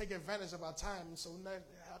must take advantage of our time. And so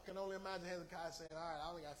I can only imagine Hezekiah saying, all right, I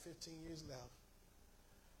only got 15 years left.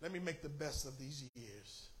 Let me make the best of these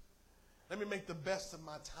years. Let me make the best of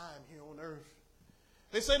my time here on earth.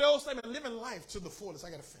 They say the old statement, living life to the fullest. I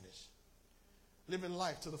got to finish. Living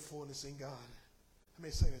life to the fullness in God. Let me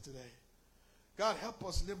say that today. God, help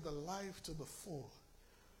us live the life to the full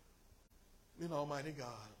in Almighty God.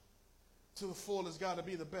 To the full has got to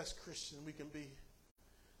be the best Christian we can be.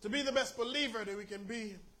 to be the best believer that we can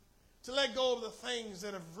be, to let go of the things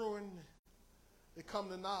that have ruined, that come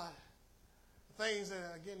to naught, the things that,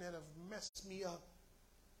 again, that have messed me up,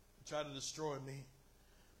 try to destroy me.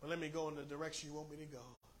 But let me go in the direction you want me to go.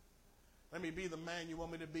 Let me be the man you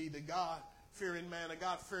want me to be, the God-fearing man, the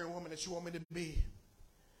God-fearing woman that you want me to be.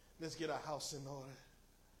 Let's get our house in order.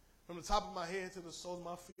 From the top of my head to the soles of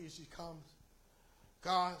my feet, she comes.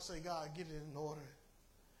 God, say, God, get it in order.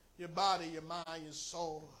 Your body, your mind, your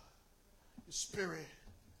soul, your spirit.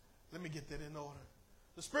 Let me get that in order.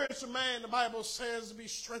 The spiritual man, the Bible says, to be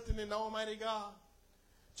strengthened in the Almighty God,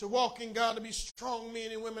 to walk in God, to be strong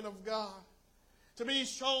men and women of God, to be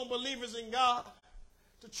strong believers in God,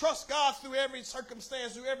 to trust God through every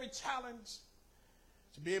circumstance, through every challenge,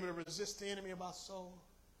 to be able to resist the enemy of our soul,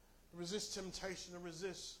 to resist temptation, to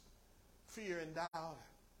resist fear and doubt,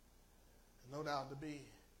 and no doubt to be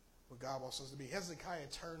what God wants us to be. Hezekiah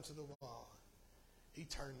turned to the wall. He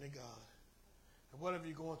turned to God. And whatever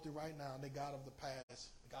you're going through right now, the God of the past,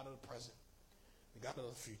 the God of the present, the God of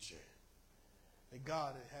the future, the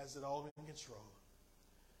God that has it all in control.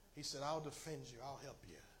 He said, I'll defend you. I'll help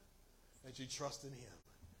you. That you trust in him.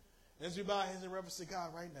 And as we bow our heads in reverence to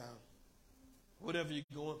God right now, whatever you're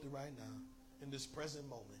going through right now, in this present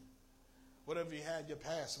moment, whatever you had your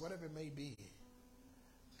past, whatever it may be,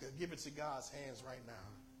 give it to God's hands right now.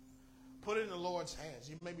 Put it in the Lord's hands.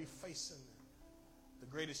 You may be facing the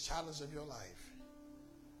greatest challenge of your life.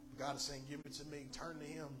 God is saying, give it to me. Turn to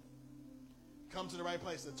him. Come to the right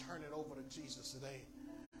place to turn it over to Jesus today.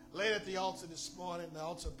 Lay it at the altar this morning, the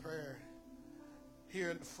altar of prayer.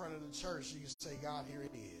 Here in the front of the church, you can say, God, here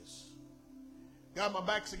it is. God, my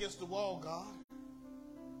back's against the wall, God.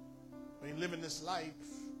 I've been living this life,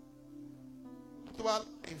 throughout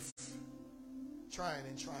life, trying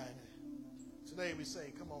and trying. Today we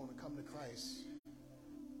say, come on and come to Christ.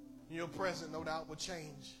 Your present, no doubt, will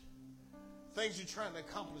change. Things you're trying to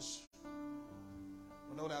accomplish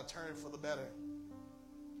will no doubt turn for the better.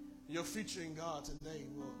 Your future in God today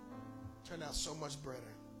will turn out so much better.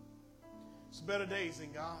 It's better days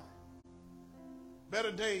in God.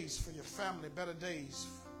 Better days for your family. Better days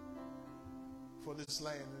for this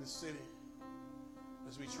land and this city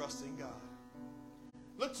as we trust in God.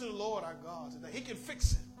 Look to the Lord our God today. He can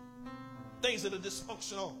fix it. Things that are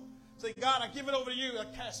dysfunctional. Say, God, I give it over to you. I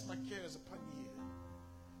cast my cares upon you.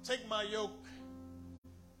 Take my yoke,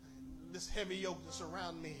 this heavy yoke that's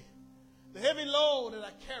around me, the heavy load that I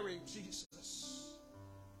carry, Jesus.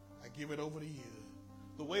 I give it over to you.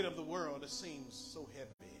 The weight of the world that seems so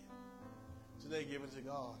heavy. Today, give it to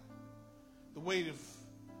God. The weight of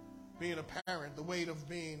being a parent, the weight of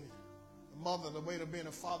being a mother, the weight of being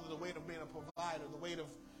a father, the weight of being a provider, the weight of,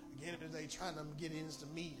 again today, trying to get in to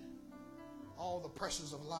meet all the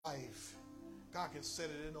pressures of life. God can set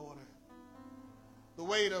it in order. The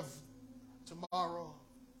weight of tomorrow,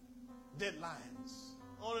 deadlines,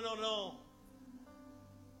 on and on and on.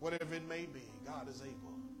 Whatever it may be, God is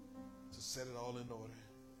able to set it all in order.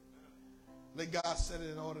 Let God set it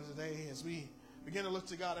in order today as we begin to look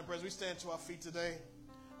to God in prayer. As we stand to our feet today,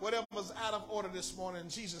 whatever's out of order this morning,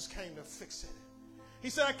 Jesus came to fix it. He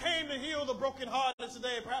said, I came to heal the brokenhearted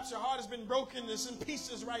today. Perhaps your heart has been broken. It's in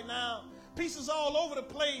pieces right now. Pieces all over the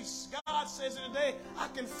place. God says today, I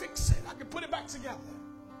can fix it. I can put it back together.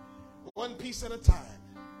 One piece at a time.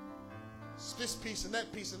 It's this piece and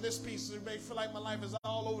that piece and this piece. It may feel like my life is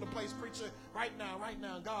all over the place. Preacher, right now,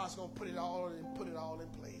 God's going to put it all in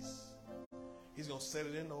place. He's going to set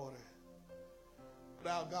it in order.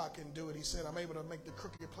 Without God can do it. He said, I'm able to make the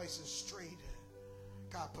crooked places straight.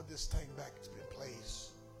 God, put this thing back in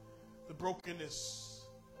place. The brokenness,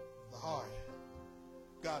 the heart.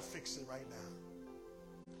 God, fix it right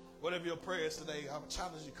now. Whatever your prayer is today, I would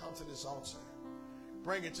challenge you, come to this altar.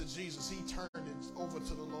 Bring it to Jesus. He turned it over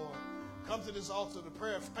to the Lord. Come to this altar, the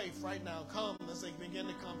prayer of faith right now. Come as they begin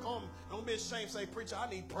to come. Come. Don't be ashamed. Say, preacher, I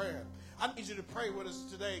need prayer. I need you to pray with us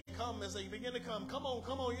today. Come as they begin to come. Come on,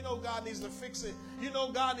 come on. You know God needs to fix it. You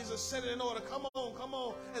know God needs to set it in order. Come on, come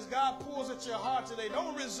on. As God pulls at your heart today,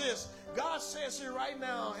 don't resist. God says here right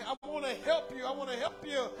now, I want to help you. I want to help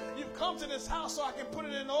you. You've come to this house so I can put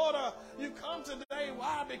it in order. You come today.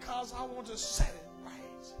 Why? Because I want to set it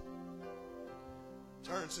right.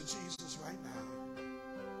 Turn to Jesus right now.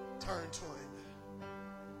 Turn to him.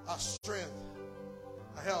 Our strength,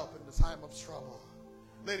 our help in the time of trouble.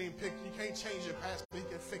 Let him pick. You can't change your past, but he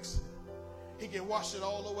can fix it. He can wash it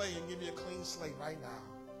all away and give you a clean slate right now.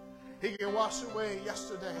 He can wash away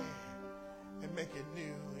yesterday and make it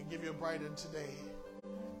new and give you a brighter today.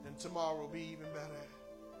 And tomorrow will be even better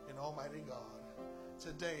in Almighty God.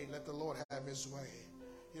 Today, let the Lord have his way.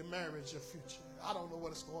 Your marriage, your future. I don't know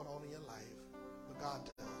what is going on in your life, but God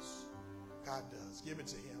does. God does. Give it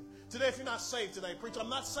to him. Today, if you're not saved today, preacher, I'm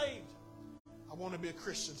not saved. I want to be a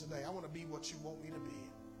Christian today. I want to be what you want me to be.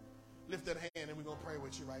 Lift that hand and we're going to pray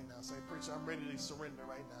with you right now. Say, preacher, I'm ready to surrender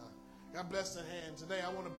right now. God bless that hand. Today, I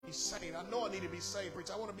want to be saved. I know I need to be saved,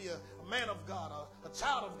 preacher. I want to be a man of God, a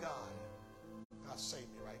child of God. God, save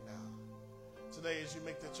me right now. Today, as you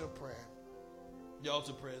make that your prayer, the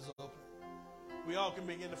altar prayer is open. We all can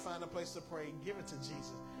begin to find a place to pray. Give it to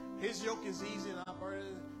Jesus. His yoke is easy and our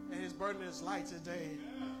burden, and his burden is light today.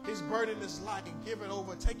 His burden is light. Give it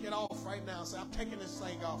over. Take it off right now. Say, I'm taking this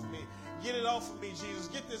thing off of me. Get it off of me, Jesus.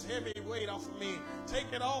 Get this heavy weight off of me.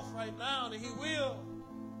 Take it off right now, and he will.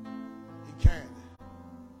 He can.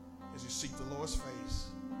 As you seek the Lord's face.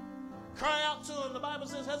 Cry out to him. The Bible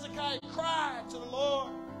says Hezekiah cried to the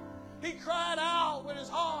Lord. He cried out with his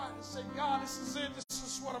heart and said, God, this is it. This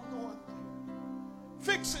is what I'm going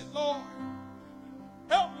through. Fix it, Lord.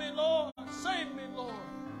 Help me, Lord. Save me, Lord.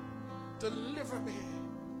 Deliver me.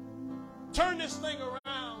 Turn this thing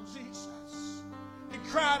around, Jesus. He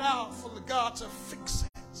cried out for the God to fix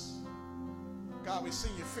it. God, we've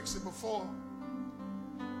seen you fix it before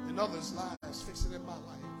in others' lives. Fix it in my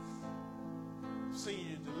life. I've seen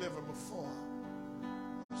you deliver before.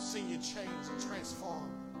 I've seen you change and transform.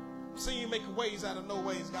 I've seen you make ways out of no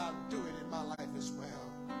ways. God, do it in my life as well.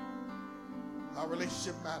 Our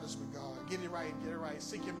relationship matters with God. Get it right, get it right.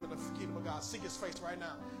 Seek him in the kingdom of God. Seek his face right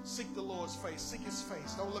now. Seek the Lord's face. Seek his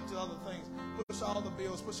face. Don't look to other things. Push all the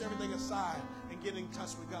bills. Push everything aside and get in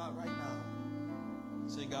touch with God right now.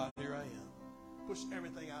 Say, God, here I am. Push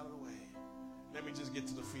everything out of the way. Let me just get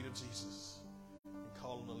to the feet of Jesus and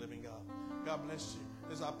call on the living God. God bless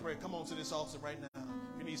you. As I pray, come on to this altar right now.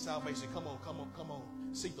 If you need salvation, come on, come on, come on.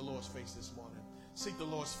 Seek the Lord's face this morning. Seek the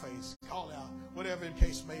Lord's face. Call out, whatever the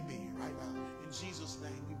case may be right now. In Jesus'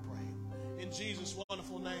 name we pray. In Jesus'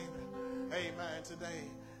 wonderful name, amen, today.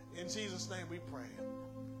 In Jesus' name we pray.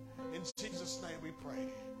 In Jesus' name we pray.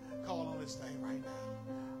 Call on his name right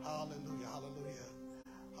now. Hallelujah, hallelujah.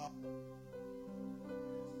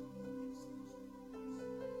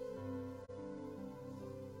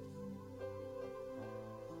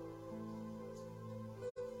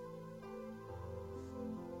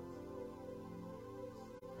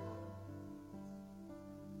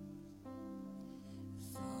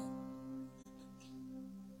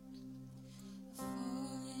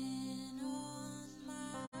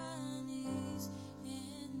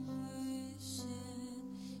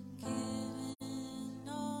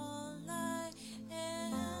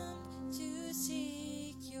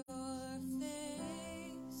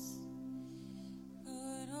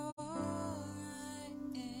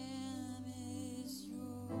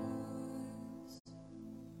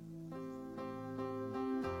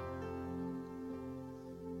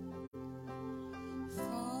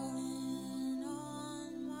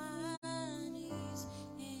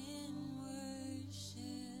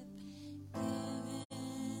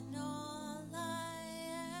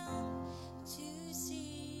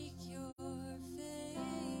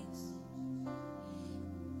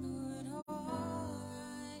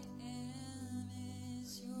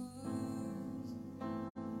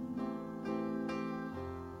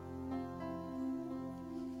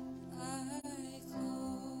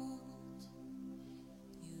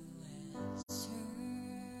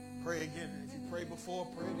 Pray again. If you prayed before,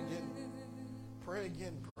 pray it again. Pray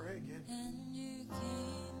again. Pray again.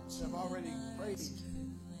 So I've already prayed.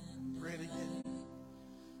 Pray it again.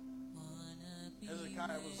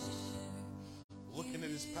 Hezekiah was looking at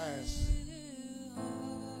his past.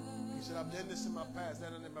 He said, I've done this in my past,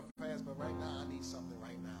 that in my past, but right now I need something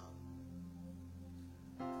right now.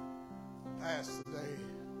 Past today.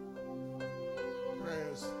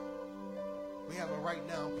 Prayers. We have a right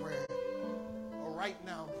now prayer. A right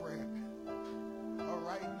now prayer. A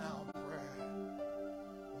right now prayer.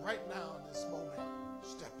 Right now in this moment,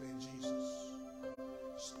 step in, Jesus.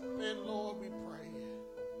 Step in, Lord, we pray.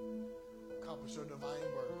 Accomplish your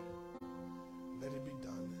divine work. Let it be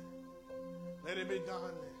done. Let it be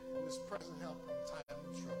done in this present help in time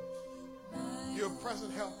of trouble. Your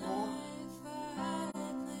present help, Lord.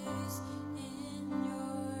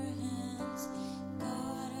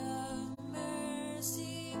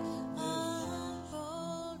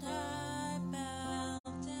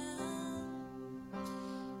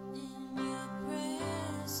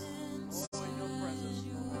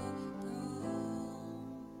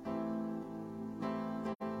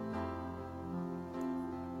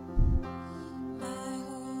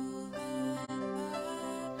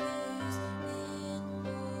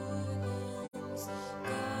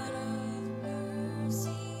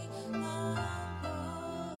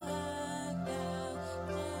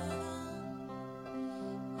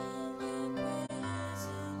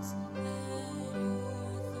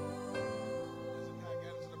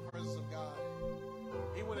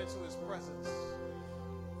 presence.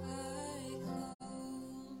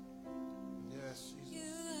 Yes,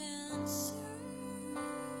 Jesus.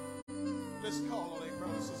 Let's call on him,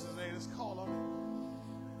 brothers and sisters. Today, let's call on him.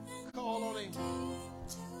 Call on him.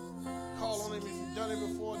 Call on him. If you've done it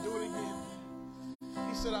before, do it again.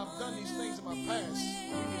 He said, I've done these things in my past. We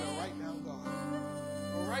need a right now, God.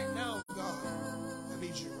 But right now, God, I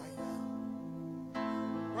need you right now.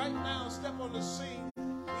 Right now, step on the scene.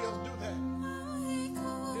 He'll do that.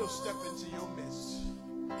 He'll step into your midst.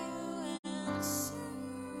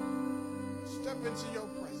 Step into your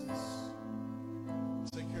presence.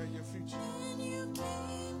 Take care of your future. And you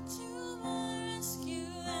came to my rescue,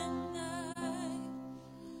 and I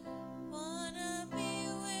wanna be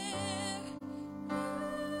where you are.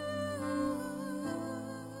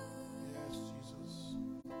 Yes, Jesus.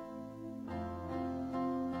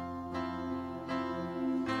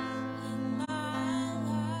 In my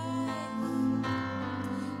life,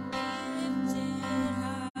 be lifted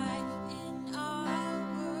high in our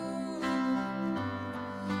world.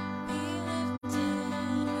 Be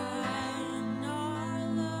lifted high in our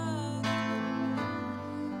love.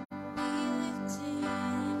 Be lifted high in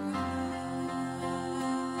my life.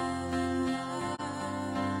 Be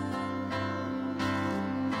lifted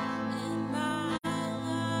high in our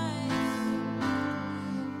world.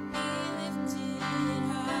 Be lifted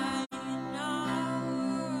high in our love.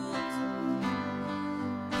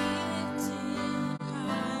 Be lifted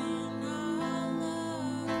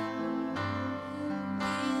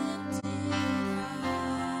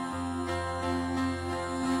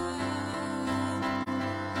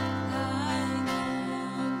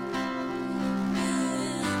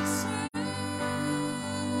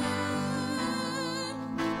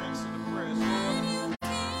Answer the prayers, Lord. you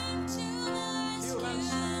came to my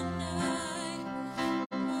rescue, and I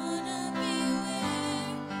wanna be where you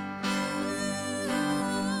are.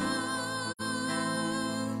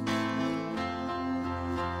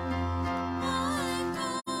 I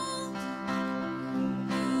called,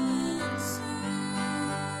 you answered.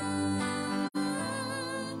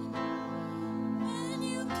 When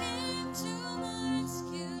you came to my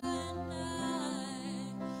rescue, and I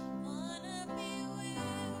wanna be where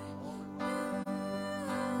you are.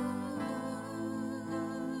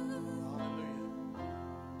 Hallelujah.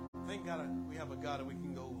 Thank God we have a God that we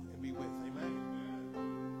can go and be with.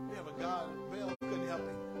 Amen. We have a God. Bell couldn't help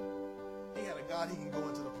him. He had a God he can go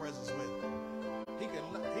into the presence with. He can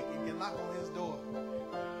knock on his door.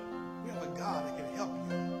 We have a God that can help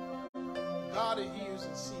you. God that hears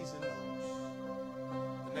and sees and knows.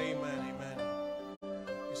 And amen, amen.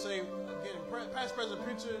 You say, again, past, present,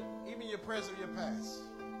 future, even your prayers of your past.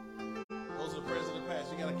 Those are the prayers of the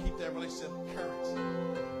past. You got to keep that relationship current.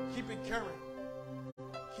 Keep it current.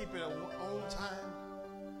 Keep it on time,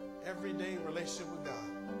 everyday relationship with God.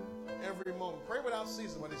 Every moment. Pray without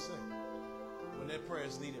ceasing, what they say. When that prayer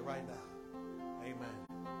is needed right now. Amen.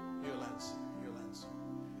 He'll answer. He'll answer.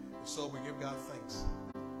 So we give God thanks.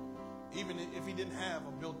 Even if he didn't have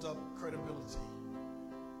a built-up credibility,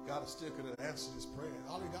 God still could have answered this prayer.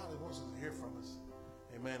 All God wants us to hear from us.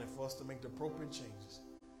 Amen. And for us to make the appropriate changes.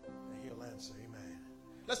 And he'll answer. Amen.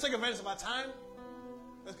 Let's take advantage of our time.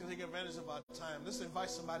 Let's take advantage of our time. Let's invite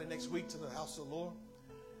somebody next week to the house of the Lord.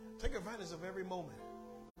 Take advantage of every moment.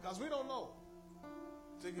 Because we don't know.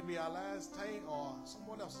 It could be our last day or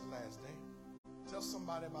someone else's last day. Tell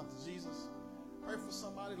somebody about the Jesus. Pray for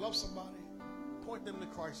somebody. Love somebody. Point them to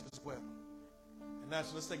Christ as well. And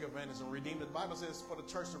naturally, let's take advantage and redeem it. The Bible says for the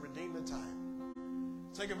church to redeem the time.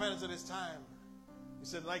 Take advantage of this time. He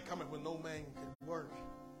said, night cometh when no man can work.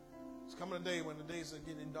 It's coming a day when the days are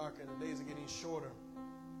getting darker and the days are getting shorter.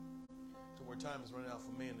 To where time is running out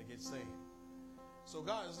for men to get saved. So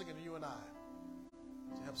God is looking at you and I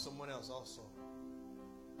to help someone else also.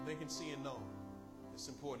 They can see and know it's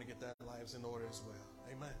important to get their lives in order as well.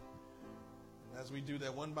 Amen. And as we do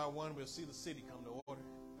that one by one, we'll see the city come to order.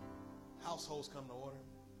 Households come to order.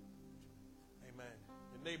 Amen.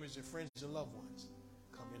 Your neighbors, your friends, your loved ones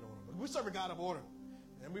come in order. But we serve a God of order.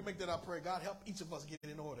 And we make that our prayer. God, help each of us get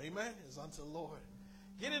in order. Amen. It's unto the Lord.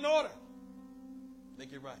 Get in order.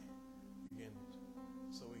 Make it right. Again,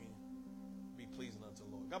 so we can be pleasing unto the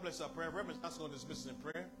Lord. God bless our prayer. Reverend Johnson going to dismiss us in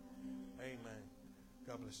prayer. Amen.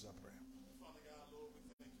 God bless our prayer.